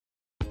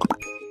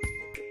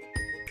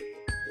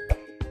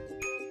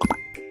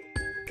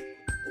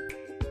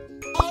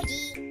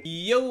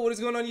Yo, what is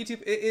going on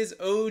YouTube? It is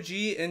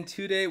OG and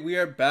today we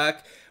are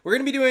back. We're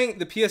going to be doing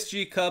the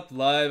PSG Cup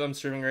live. I'm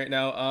streaming right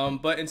now.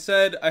 But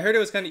instead, I heard it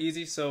was kind of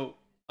easy, so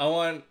I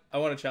want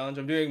a challenge.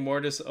 I'm doing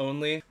Mortis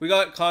only. We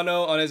got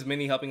Kano on his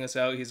mini helping us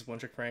out. He's one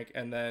trick Frank,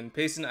 and then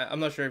Payson, I'm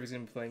not sure if he's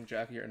going to be playing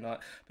Jackie or not,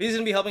 but he's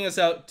going to be helping us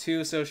out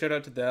too, so shout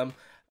out to them.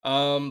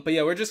 But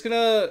yeah, we're just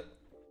gonna,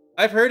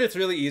 I've heard it's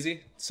really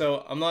easy,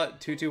 so I'm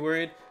not too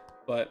worried,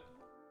 but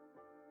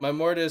my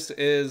Mortis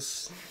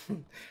is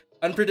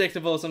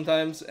unpredictable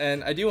sometimes,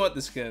 and I do want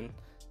the skin,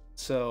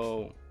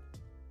 so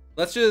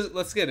let's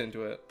get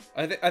into it.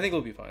 I think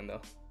we'll be fine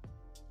though.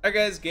 Alright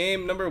guys,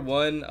 game number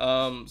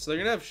 1. So they're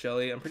gonna have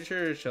Shelly. I'm pretty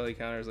sure Shelly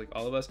counters like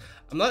all of us.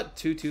 I'm not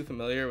too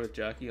familiar with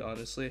Jackie,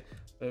 honestly.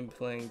 I've been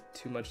playing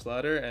too much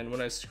ladder, and when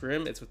I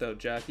scrim, it's without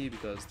Jackie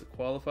because the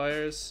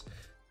qualifiers.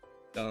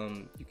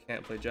 You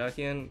can't play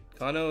Jackie in.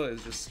 Kano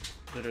is just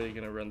literally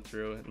gonna run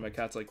through, and my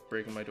cat's like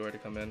breaking my door to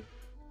come in.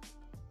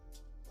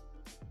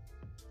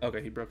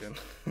 Okay, he broke in.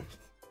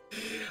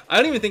 I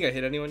don't even think I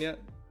hit anyone yet.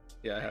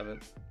 Yeah, I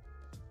haven't.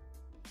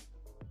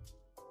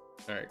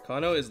 Alright,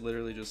 Kano is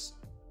literally just...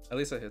 At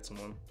least I hit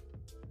someone.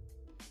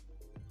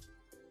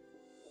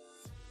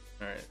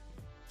 Alright.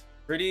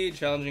 Pretty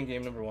challenging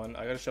game number 1.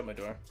 I gotta shut my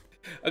door.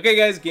 Okay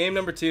guys, game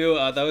number 2.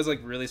 That was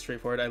like really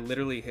straightforward. I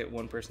literally hit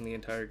one person the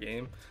entire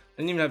game. I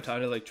didn't even have time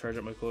to like charge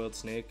up my coiled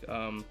snake. I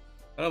don't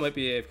know, it might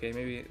be AFK.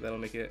 Maybe that'll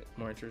make it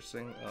more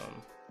interesting.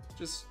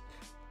 Just...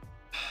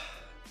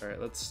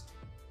 Alright, let's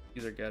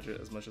use our gadget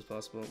as much as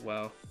possible.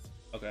 Wow.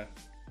 Okay.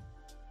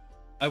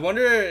 I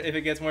wonder if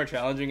it gets more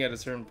challenging at a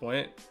certain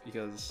point,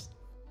 because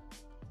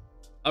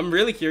I'm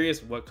really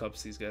curious what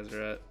cups these guys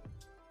are at.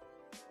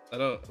 I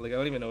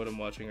don't even know what I'm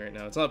watching right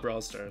now. It's not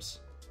Brawl Stars.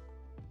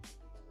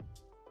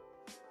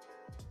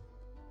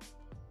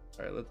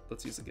 Alright,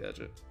 let's use the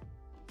gadget.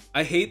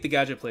 I hate the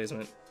gadget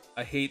placement.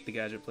 I hate the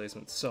gadget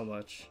placement so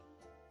much.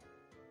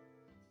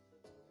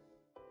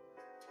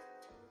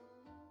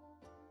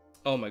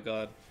 Oh my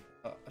god.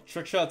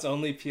 Trick shots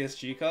only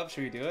PSG Cup,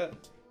 should we do it?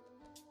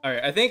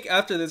 Alright, I think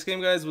after this game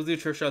guys, we'll do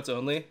trick shots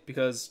only,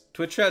 because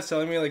Twitch chat's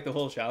telling me like the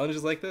whole challenge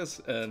is like this,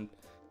 and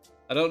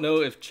I don't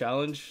know if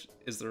challenge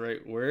is the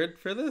right word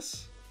for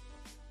this,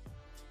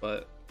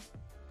 but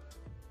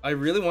I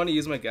really want to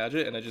use my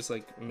gadget and I just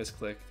like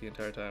misclick the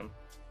entire time.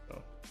 So.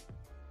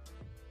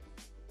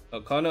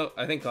 Oh, Kano,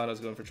 I think Kano's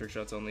going for trick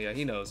shots only. Yeah,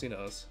 he knows. He's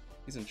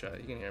in chat,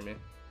 he can hear me.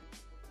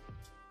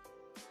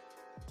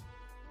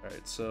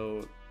 Alright,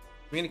 so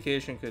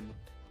communication could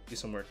do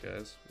some work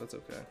guys, that's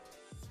okay.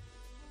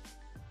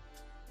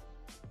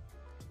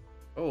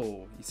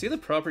 Oh, you see the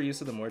proper use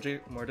of the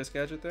Mortis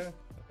gadget there?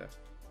 Okay.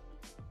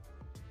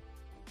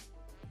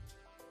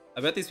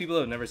 I bet these people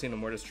have never seen a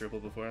Mortis triple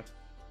before.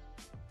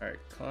 Alright,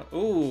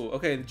 ooh,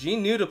 okay,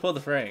 Gene knew to pull the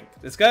Frank.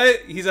 This guy,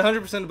 he's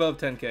 100% above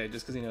 10k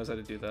just because he knows how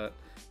to do that.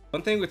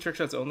 One thing with trick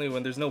shots only,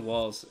 when there's no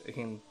walls, it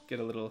can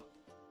get a little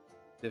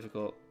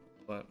difficult,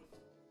 but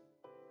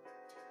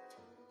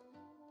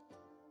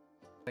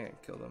I think I can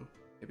kill them.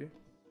 Maybe?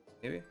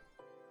 The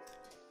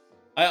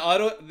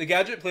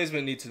gadget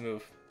placement needs to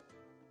move.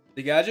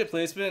 The gadget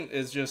placement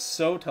is just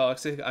so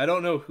toxic. I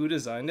don't know who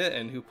designed it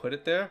and who put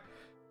it there,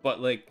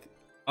 but like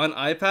on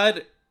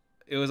iPad,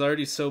 it was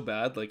already so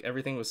bad. Like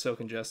everything was so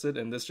congested,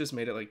 and this just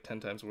made it like 10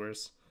 times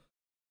worse.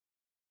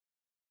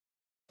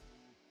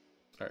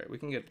 All right, we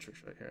can get a trick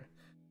shot here.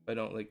 If I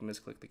don't like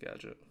misclick the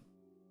gadget.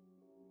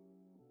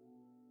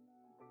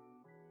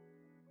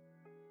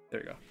 There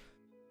we go.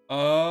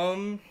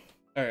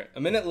 All right,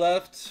 a minute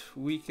left.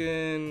 We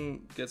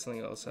can get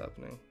something else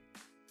happening.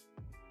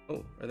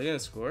 Oh, are they gonna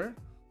score?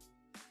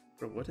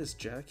 Bro, what is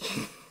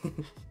Jackie?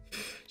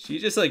 She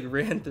just like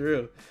ran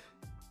through.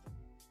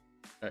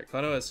 Alright,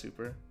 Kano has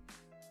super.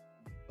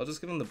 I'll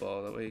just give him the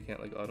ball, that way he can't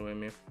like auto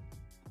aim me.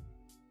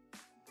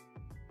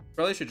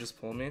 Probably should just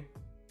pull me.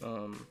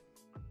 I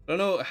don't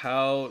know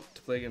how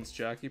to play against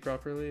Jackie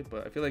properly,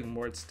 but I feel like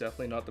Mort's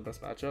definitely not the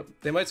best matchup.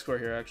 They might score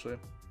here actually.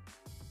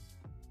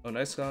 Oh,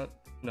 nice shot.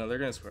 No, they're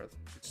gonna score.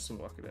 She's just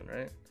gonna walk it in,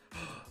 right?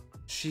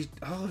 She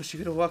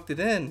could have walked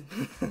it in.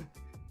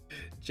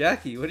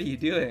 Jackie, what are you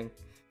doing?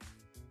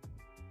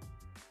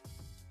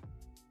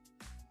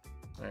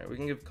 Alright, we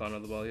can give Kano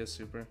the ball. He has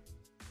super.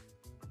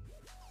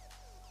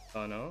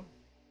 Kano.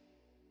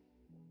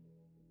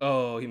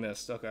 Oh, he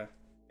missed. Okay.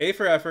 A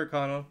for effort,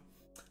 Kano.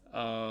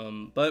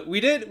 But we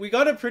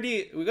got a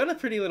pretty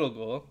little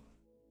goal.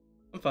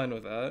 I'm fine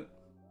with that.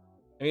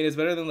 I mean, it's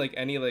better than like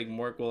any like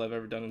Mort goal I've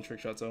ever done in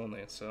trick shots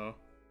only, so.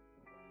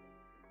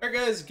 Alright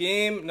guys,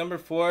 game number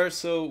 4.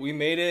 So we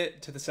made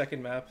it to the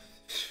second map.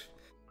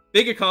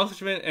 Big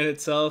accomplishment in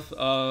itself.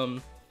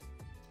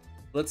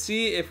 Let's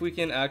see if we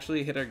can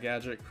actually hit our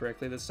gadget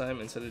correctly this time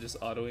instead of just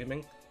auto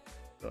aiming.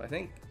 So I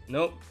think,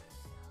 nope.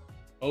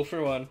 0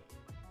 for 1.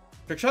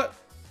 Trick shot.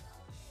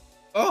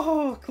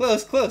 Oh,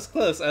 close.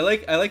 I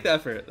like the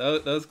effort.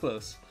 That was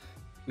close.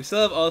 We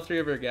still have all 3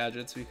 of our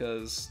gadgets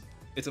because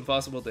it's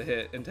impossible to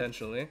hit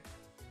intentionally.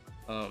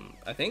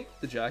 I think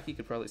the Jackie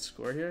could probably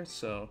score here,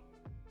 so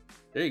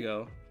there you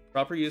go.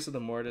 Proper use of the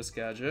Mortis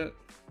gadget.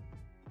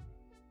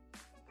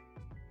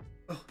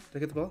 Oh, did I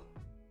get the ball?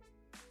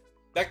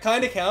 That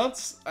kind of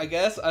counts, I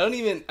guess. I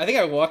think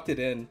I walked it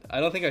in. I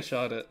don't think I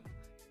shot it.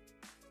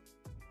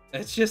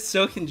 It's just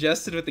so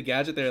congested with the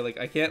gadget there. Like,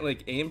 I can't,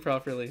 like, aim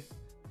properly.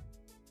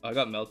 Oh, I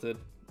got melted.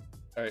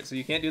 Alright, so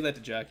you can't do that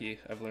to Jackie,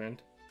 I've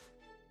learned.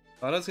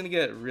 Kano's gonna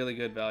get really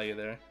good value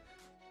there.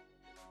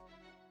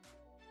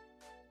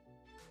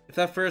 If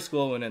that first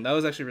goal went in, that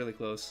was actually really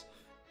close.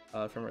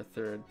 From our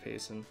third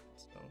Payson.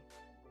 So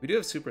we do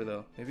have super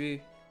though.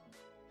 Maybe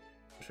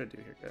what should I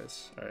do here,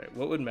 guys? Alright,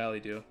 what would Mally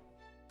do?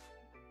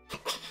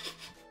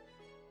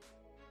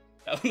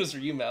 That one was for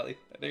you, Mally.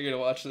 I know you're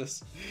gonna watch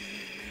this.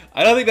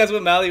 I don't think that's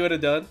what Mally would have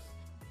done,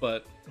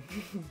 but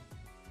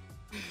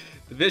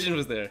the vision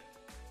was there.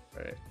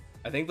 Alright.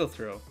 I think they'll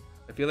throw.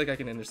 I feel like I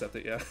can intercept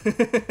it, yeah.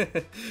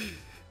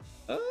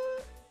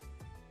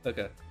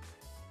 Okay.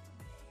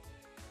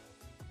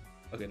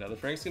 Okay, now the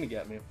Frank's gonna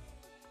get me.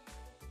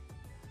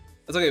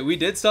 That's okay, we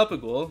did stop a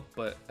goal,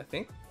 but I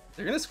think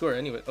they're gonna score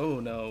anyway. Oh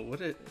no,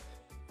 what are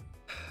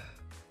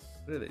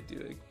they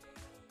doing?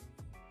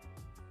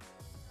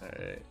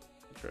 Alright,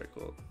 try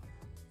goal.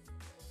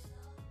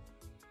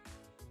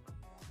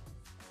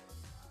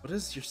 What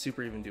does your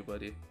super even do,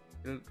 buddy?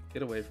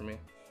 Get away from me.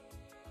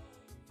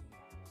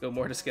 Go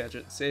Mortis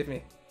Gadget, save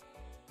me.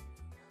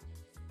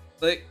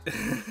 Like,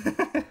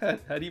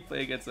 how do you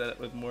play against that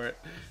with Mort?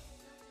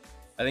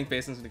 I think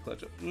Payson's gonna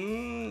clutch up.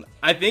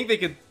 I think they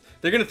could.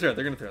 They're gonna throw.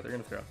 They're gonna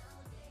throw.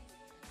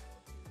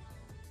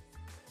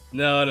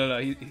 No.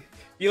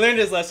 He learned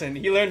his lesson.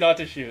 He learned not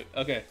to shoot.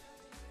 Okay.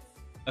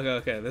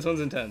 This one's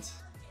intense.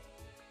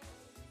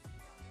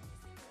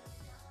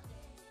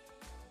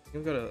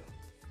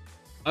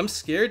 I'm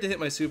scared to hit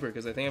my super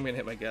because I think I'm gonna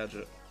hit my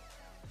gadget.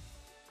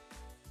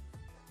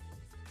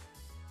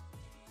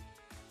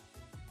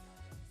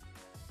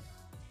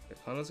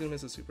 Okay, Kano's gonna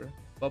miss a super.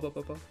 Ba.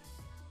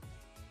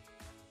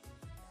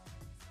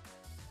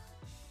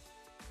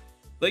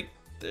 Like,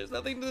 there's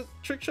nothing to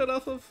trick shot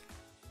off of.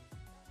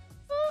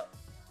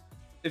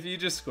 If you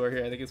just score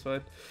here, I think it's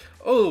fine.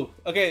 Oh,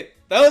 okay.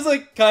 That was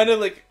like kind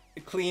of like a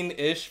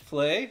clean-ish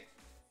play,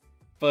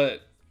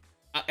 but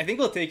I think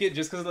we'll take it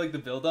just because of like the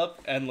build-up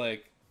and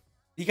like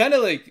he kind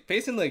of like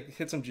Payson like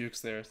hit some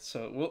jukes there,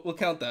 so we'll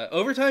count that.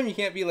 Overtime, you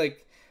can't be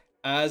like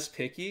as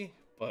picky,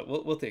 but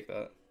we'll take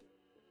that.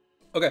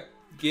 Okay,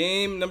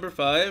 game number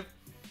 5.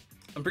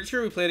 I'm pretty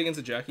sure we played against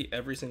a Jackie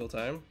every single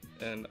time,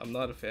 and I'm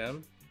not a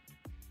fan.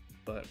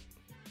 But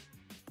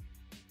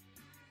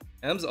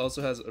Ems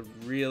also has a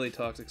really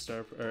toxic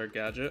star or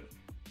gadget.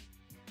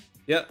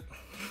 Yeah.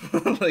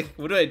 Like,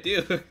 what do I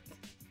do?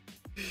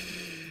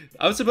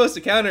 I'm supposed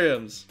to counter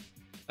Ems.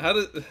 How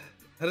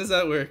does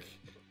that work?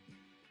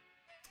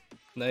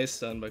 Nice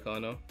stun by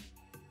Kano.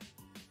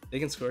 They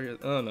can score here.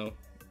 Oh no.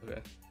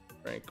 Okay.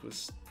 Frank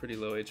was pretty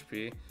low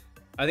HP.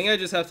 I think I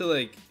just have to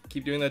like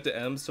keep doing that to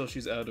Ems till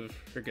she's out of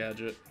her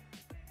gadget.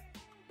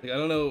 Like, I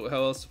don't know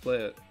how else to play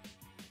it.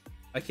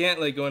 I can't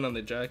like go in on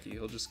the Jackie,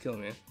 he'll just kill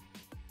me.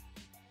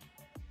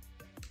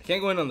 I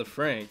can't go in on the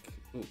Frank.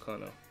 Ooh,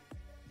 Kano.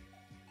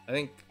 I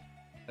think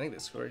they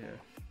score here.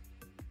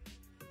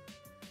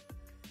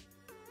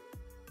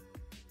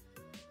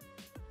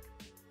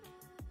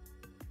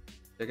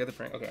 Did I get the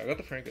Frank? Okay, I got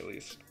the Frank at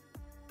least.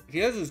 If he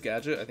has his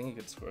gadget, I think he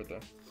could score though.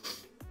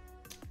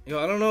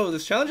 Yo, I don't know,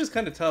 this challenge is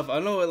kind of tough. I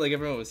don't know what like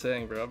everyone was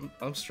saying, bro.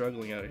 I'm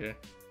struggling out here.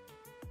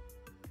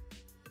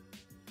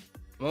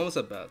 I'm almost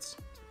at bats.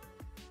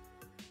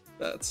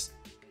 That's.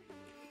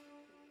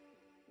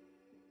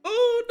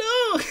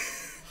 Oh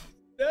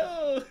no!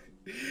 No!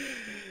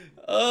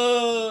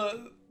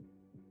 Oh,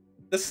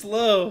 the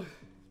slow.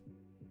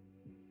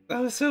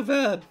 That was so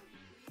bad.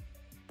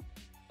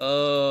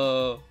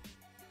 Oh.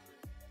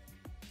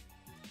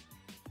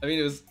 I mean,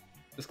 it was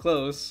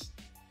close.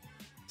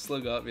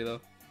 Slow got me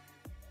though.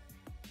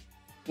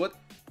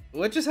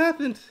 What just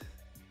happened?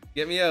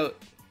 Get me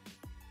out.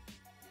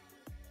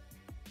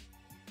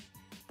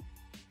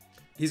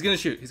 He's gonna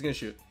shoot. He's gonna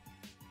shoot.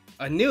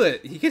 I knew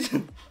it. He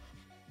could.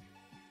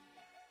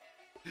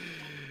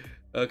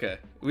 Okay,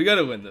 we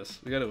gotta win this.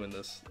 We gotta win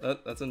this.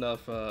 That's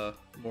enough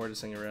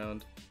mortising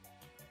around.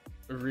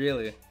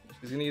 Really?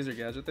 She's gonna use her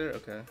gadget there?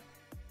 Okay.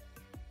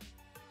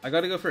 I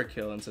gotta go for a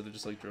kill instead of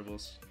just like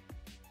dribbles.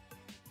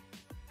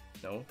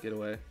 No, get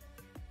away.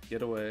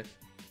 Get away.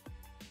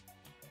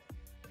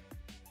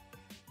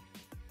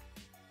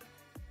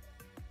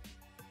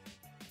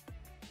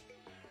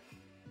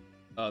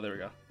 Oh, there we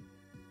go.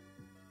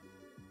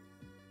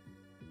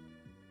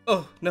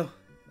 Oh, no.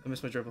 I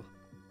missed my dribble.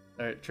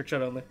 Alright, trick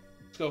shot only.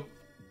 Let's go.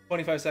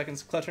 25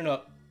 seconds. Clutching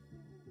up.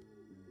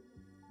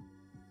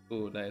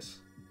 Ooh, nice.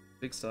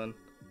 Big stun.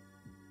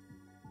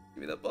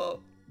 Give me that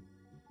ball.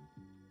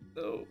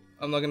 No,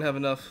 I'm not gonna have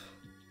enough.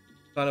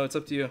 Kano, it's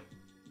up to you.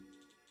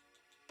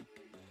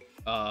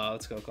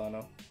 Let's go,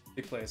 Kano.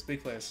 Big plays,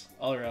 big plays.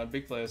 All around,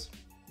 big plays.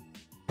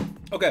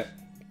 Okay.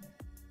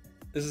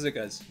 This is it,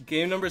 guys.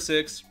 Game number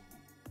 6.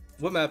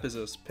 What map is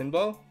this?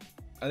 Pinball?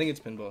 I think it's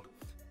pinball.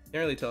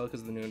 Can't really tell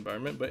because of the new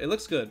environment, but it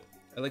looks good.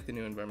 I like the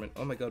new environment.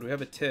 Oh my god, we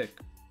have a tick.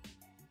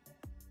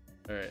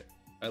 Alright.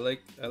 I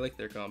like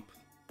their comp.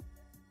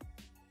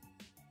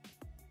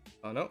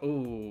 Kano?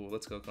 Ooh,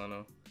 let's go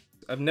Kano.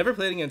 I've never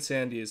played against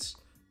Sandy's,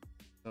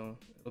 so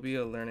it'll be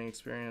a learning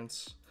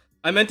experience.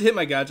 I meant to hit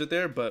my gadget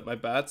there, but my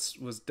bats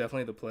was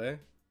definitely the play,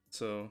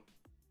 so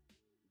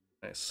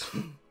nice.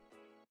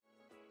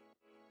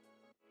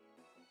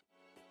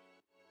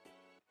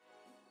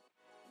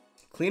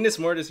 Cleanest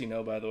Mortis you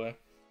know, by the way.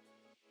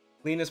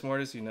 Cleanest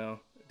Mortis you know.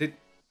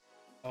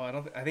 Oh,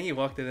 I think he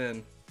walked it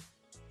in.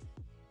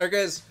 Alright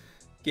guys,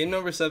 game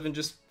number 7,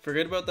 just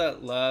forget about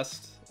that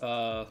last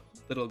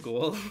little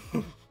goal.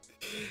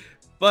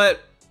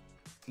 But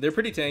they're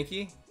pretty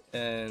tanky.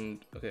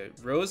 And okay,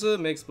 Rosa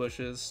makes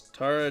bushes,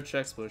 Tara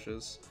checks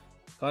bushes,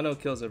 Kano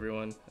kills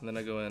everyone, and then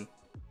I go in.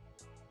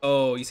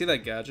 Oh, you see that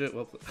gadget?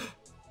 Well,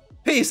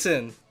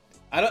 Payson!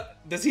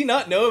 Does he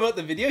not know about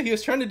the video? He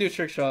was trying to do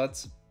trick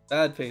shots.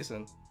 Bad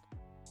Payson.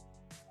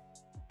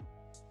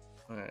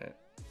 Alright.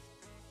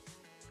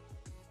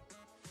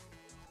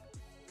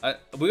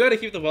 We gotta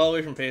keep the ball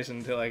away from Payson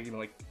until I can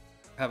like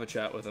have a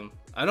chat with him.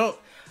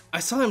 I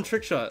saw him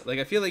trick shot. Like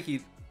I feel like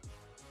he.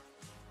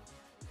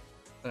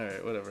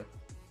 Alright, whatever.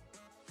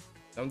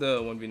 I'm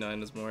the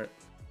 1v9 as Mort.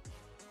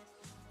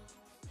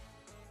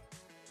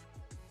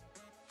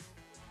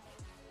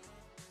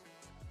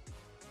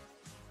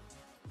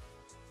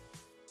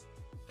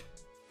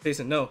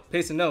 Payson, no.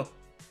 Payson, no.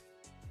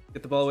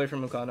 Get the ball away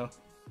from Kano.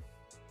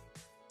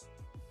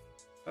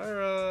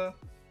 Tara.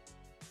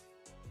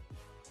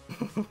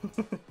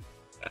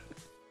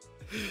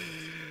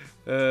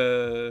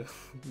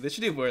 They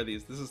should do more of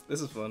these.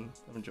 This is fun.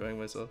 I'm enjoying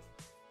myself.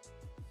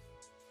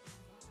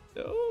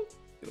 No,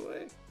 get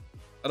away.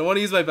 I don't want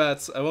to use my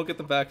bats. I won't get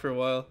them back for a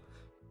while.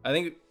 I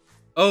think.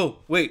 Oh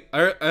wait,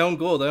 I own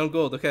gold. I own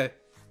gold. Okay.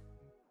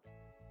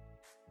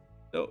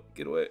 No,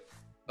 get away.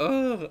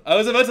 Oh, I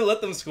was about to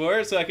let them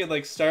score so I could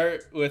like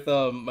start with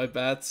my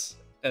bats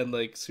and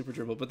like super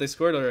dribble, but they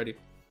scored already.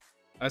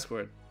 I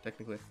scored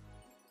technically.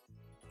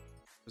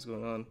 What's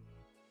going on?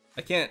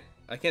 I can't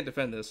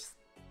defend this.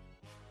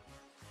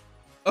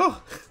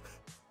 Oh.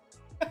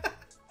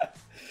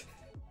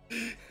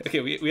 Okay,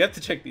 we have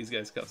to check these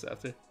guys' cups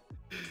after.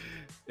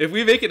 If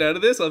we make it out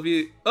of this, I'll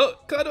be. Oh,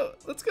 Kano,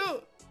 let's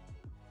go.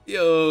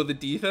 Yo, the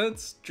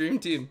defense, dream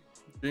team,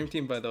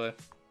 by the way.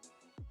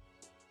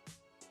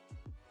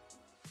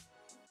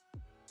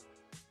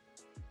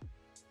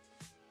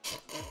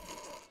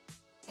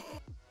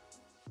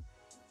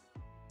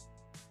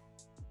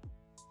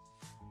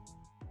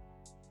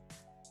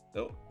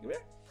 Oh, come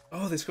here.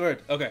 Oh, they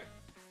scored. Okay,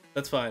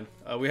 that's fine.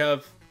 We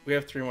have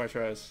 3 more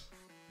tries.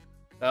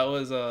 That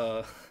was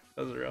a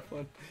rough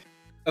one.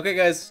 Okay,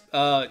 guys.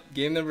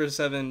 Game number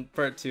 7,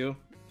 part 2.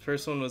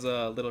 First one was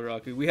Little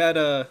Rocky. We had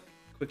a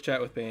quick chat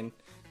with Bane.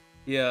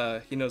 Yeah,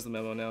 he knows the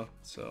memo now.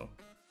 So,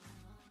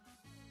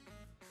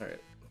 all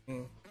right.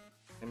 Can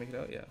I make it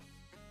out? Yeah.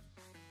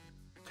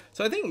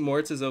 So I think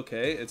Morts is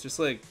okay. It's just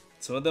like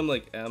some of them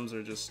like M's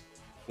are just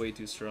way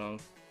too strong.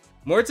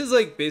 Morts is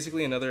like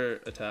basically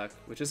another attack,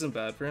 which isn't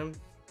bad for him.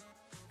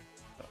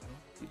 Oh, I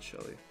don't beat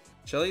Shelly.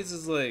 Shelly's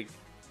is like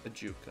a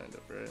juke kind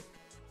of, right?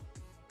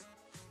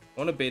 I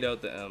want to bait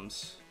out the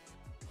M's.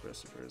 The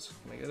rest of hers.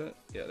 Can I get it?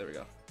 Yeah, there we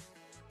go.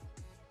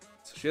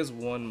 So she has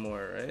 1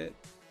 more, right?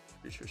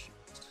 Pretty sure she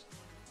does.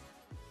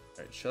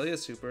 Alright, Shelly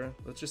has super.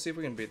 Let's just see if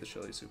we can bait the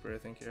Shelly super, I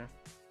think, here.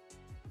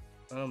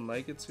 Oh,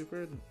 Mike gets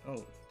super. Oh,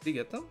 did he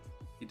get them?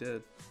 He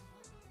did.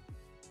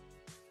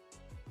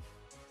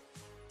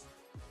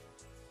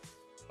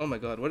 Oh my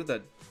god, what did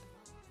that...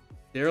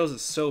 Daryl's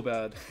is so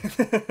bad.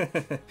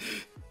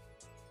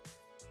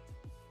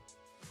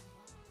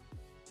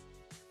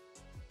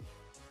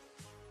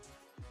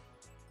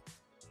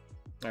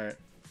 Alright,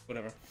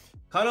 whatever.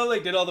 Kano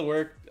like did all the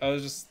work. I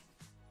was just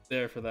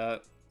there for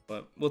that.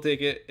 But we'll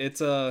take it. It's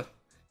done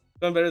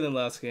better than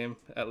last game,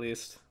 at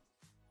least.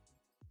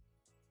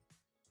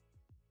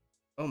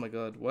 Oh my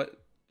god,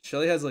 what?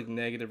 Shelly has like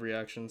negative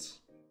reactions.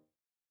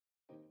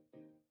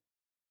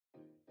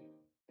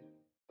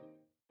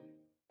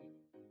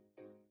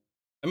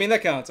 I mean,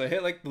 that counts. I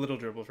hit like the little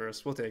dribble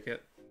first. We'll take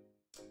it.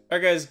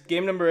 Alright guys,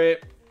 game number 8.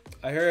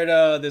 I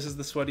heard this is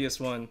the sweatiest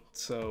one,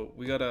 so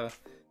we gotta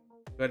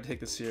take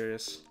this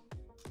serious.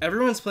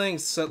 Everyone's playing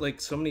so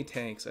many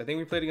tanks. I think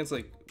we played against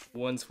like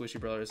 1 squishy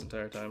brawler this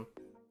entire time.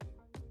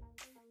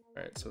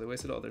 Alright, so they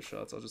wasted all their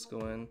shots. I'll just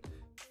go in,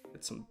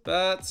 get some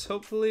bats,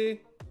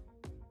 hopefully.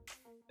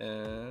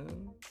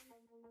 And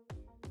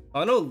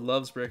Ano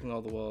loves breaking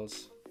all the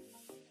walls.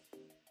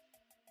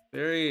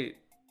 Very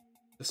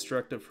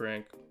destructive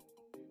Frank.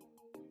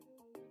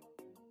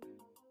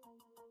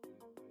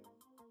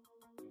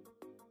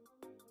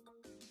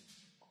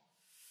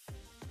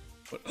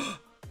 What?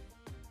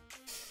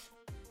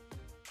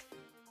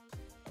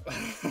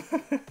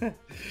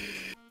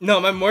 No,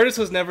 my Mortis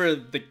was never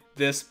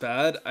this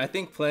bad. I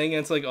think playing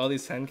against like all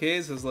these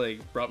 10Ks has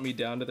like brought me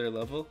down to their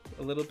level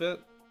a little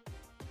bit.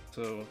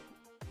 So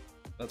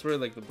that's where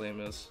like the blame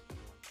is.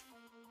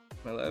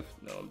 Am I live?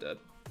 No, I'm dead.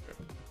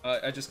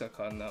 I just got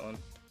caught in that one.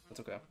 That's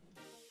okay.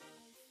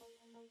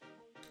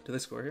 Did they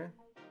score here?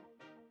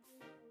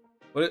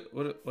 What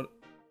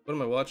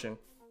am I watching?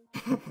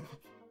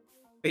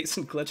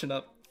 Payson clutching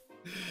up.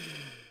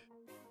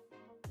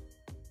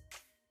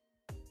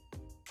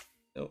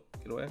 Nope,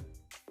 get away.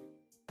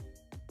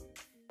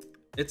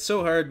 It's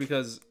so hard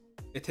because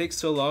it takes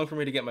so long for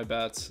me to get my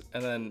bats,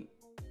 and then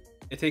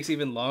it takes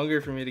even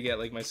longer for me to get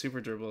like my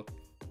super dribble.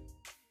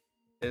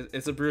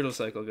 It's a brutal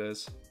cycle,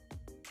 guys.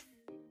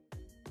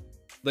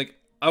 Like,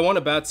 I want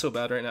to bat so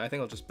bad right now. I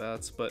think I'll just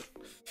bats, but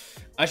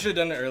I should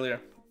have done it earlier.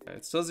 Okay,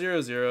 it's still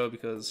 0-0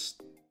 because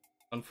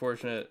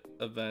unfortunate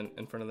event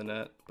in front of the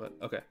net, but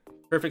okay.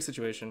 Perfect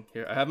situation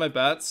here. I have my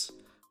bats,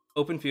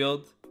 open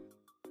field.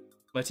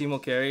 My team will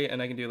carry,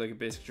 and I can do like a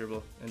basic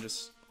dribble and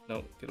just,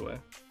 no, get away.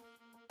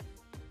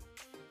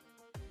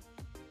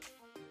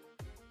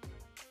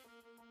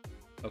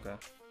 Okay.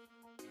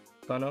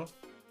 Kano,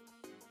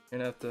 you're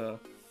gonna have to,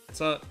 it's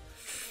not,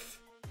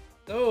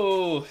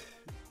 no,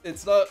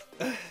 it's not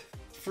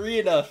free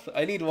enough.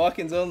 I need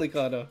walk-ins only,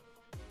 Kano.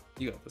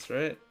 You got this,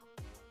 right?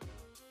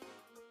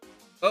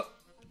 Oh,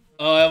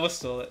 I almost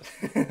stole it.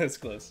 That's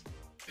close.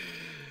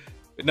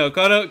 No,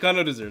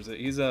 Kano deserves it.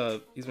 He's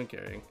been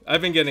carrying.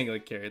 I've been getting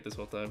like carried this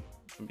whole time,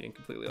 if I'm being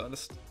completely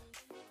honest.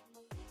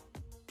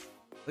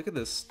 Look at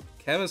this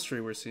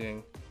chemistry we're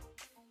seeing.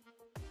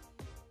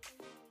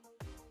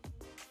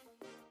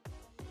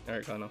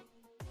 Alright, Kano.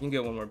 You can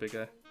get one more big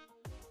guy.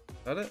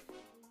 Got it?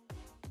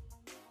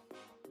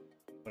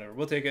 Whatever,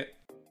 we'll take it.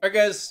 Alright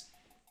guys,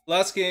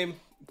 last game.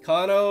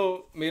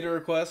 Kano made a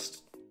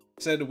request,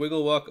 said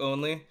wiggle walk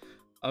only.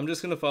 I'm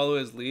just gonna follow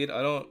his lead.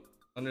 I don't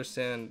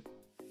understand.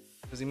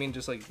 Does he mean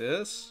just like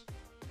this?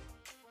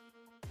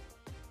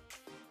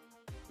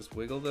 Just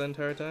wiggle the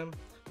entire time?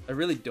 I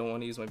really don't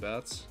want to use my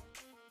bats.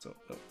 So,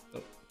 nope,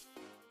 nope.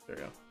 There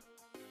we go.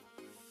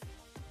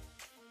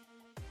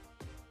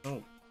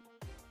 Oh.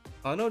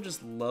 Kano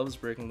just loves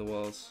breaking the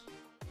walls.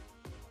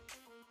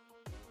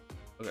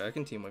 Okay, I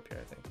can team wipe here,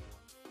 I think.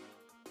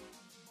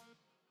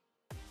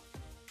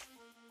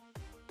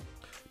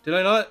 Did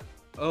I not?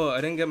 Oh,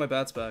 I didn't get my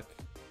bats back.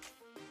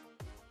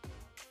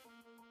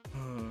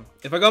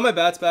 If I got my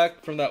bats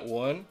back from that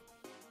one,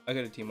 I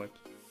got a team wipe.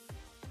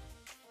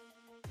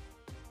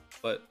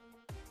 But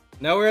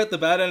now we're at the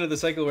bad end of the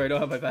cycle where I don't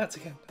have my bats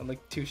again. I'm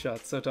like 2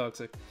 shots, so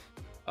toxic.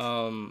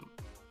 And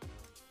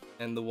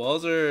the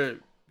walls are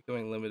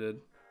becoming limited.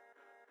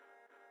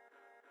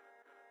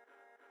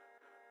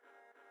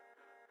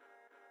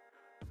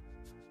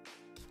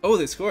 Oh,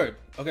 they scored.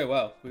 Okay,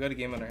 wow. We got a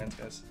game on our hands,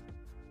 guys.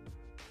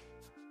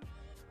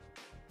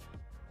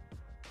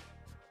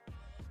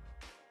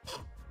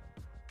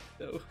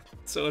 No.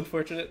 So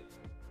unfortunate.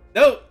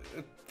 No!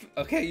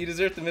 Okay, you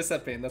deserve to miss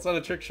that pain. That's not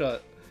a trick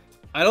shot.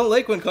 I don't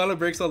like when Kano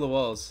breaks all the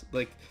walls.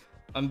 Like,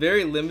 I'm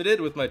very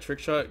limited with my trick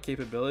shot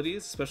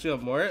capabilities, especially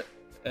on Mort.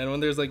 And when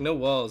there's like no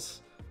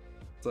walls,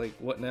 it's like,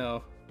 what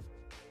now?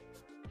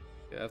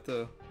 Okay, I have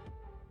to...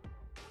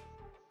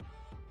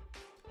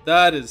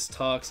 That is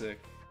toxic.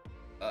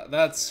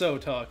 That's so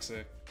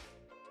toxic.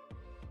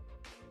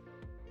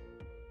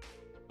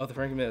 Oh, the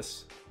Frank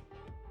miss.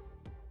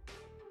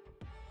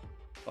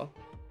 Oh.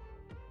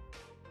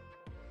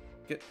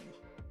 Get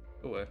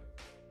away.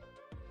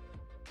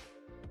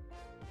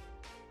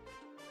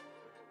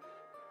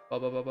 Blah.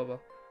 Am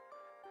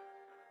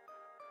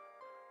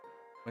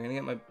I gonna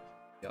get my...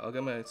 Yeah, I'll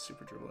get my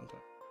super dribble in time.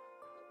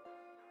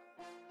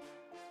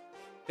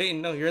 Hey,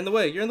 no, you're in the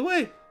way. You're in the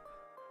way.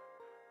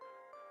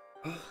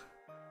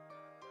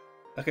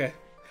 Okay.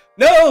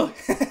 No!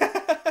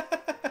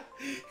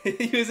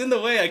 He was in the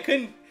way. I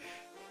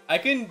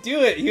couldn't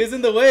do it. He was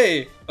in the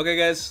way. Okay,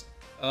 guys.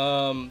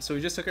 So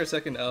we just took our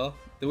second L.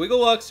 The wiggle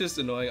walk's just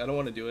annoying. I don't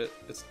want to do it.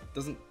 It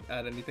doesn't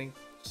add anything.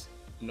 Just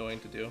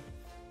annoying to do. I'm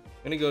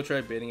gonna go try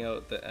baiting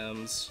out the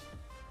M's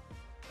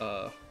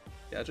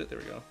gadget. There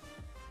we go.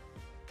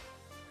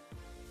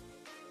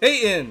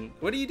 Peyton,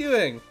 what are you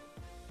doing?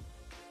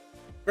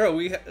 Bro,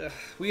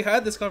 we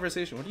had this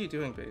conversation. What are you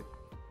doing, babe?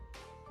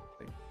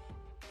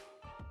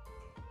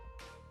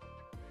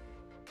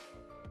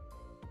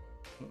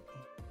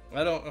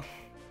 I don't...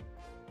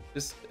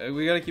 Just...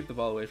 We gotta keep the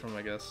ball away from him,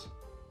 I guess.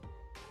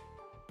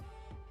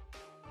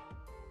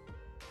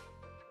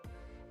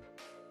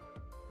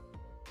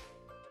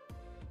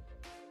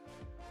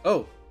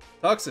 Oh!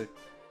 Toxic!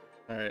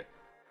 Alright.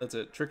 That's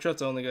it. Trick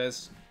shots only,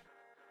 guys.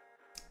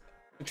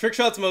 Trick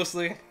shots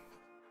mostly.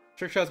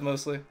 Trick shots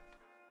mostly.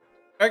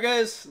 Alright,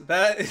 guys.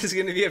 That is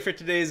gonna be it for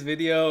today's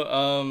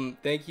video.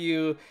 Thank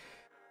you,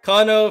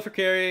 Kano, for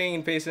carrying,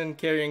 and Payson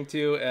carrying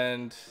too,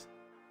 and...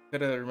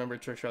 Gotta remember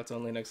trick shots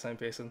only next time,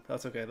 Payson.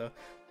 That's okay though.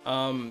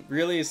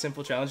 Really a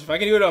simple challenge. If I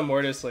can do it on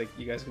Mortis, like,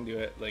 you guys can do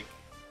it, like,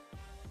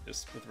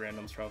 just with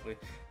randoms probably.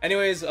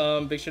 Anyways,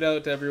 big shout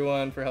out to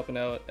everyone for helping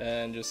out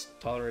and just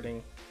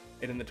tolerating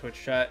it in the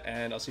Twitch chat,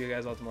 and I'll see you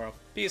guys all tomorrow.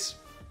 Peace.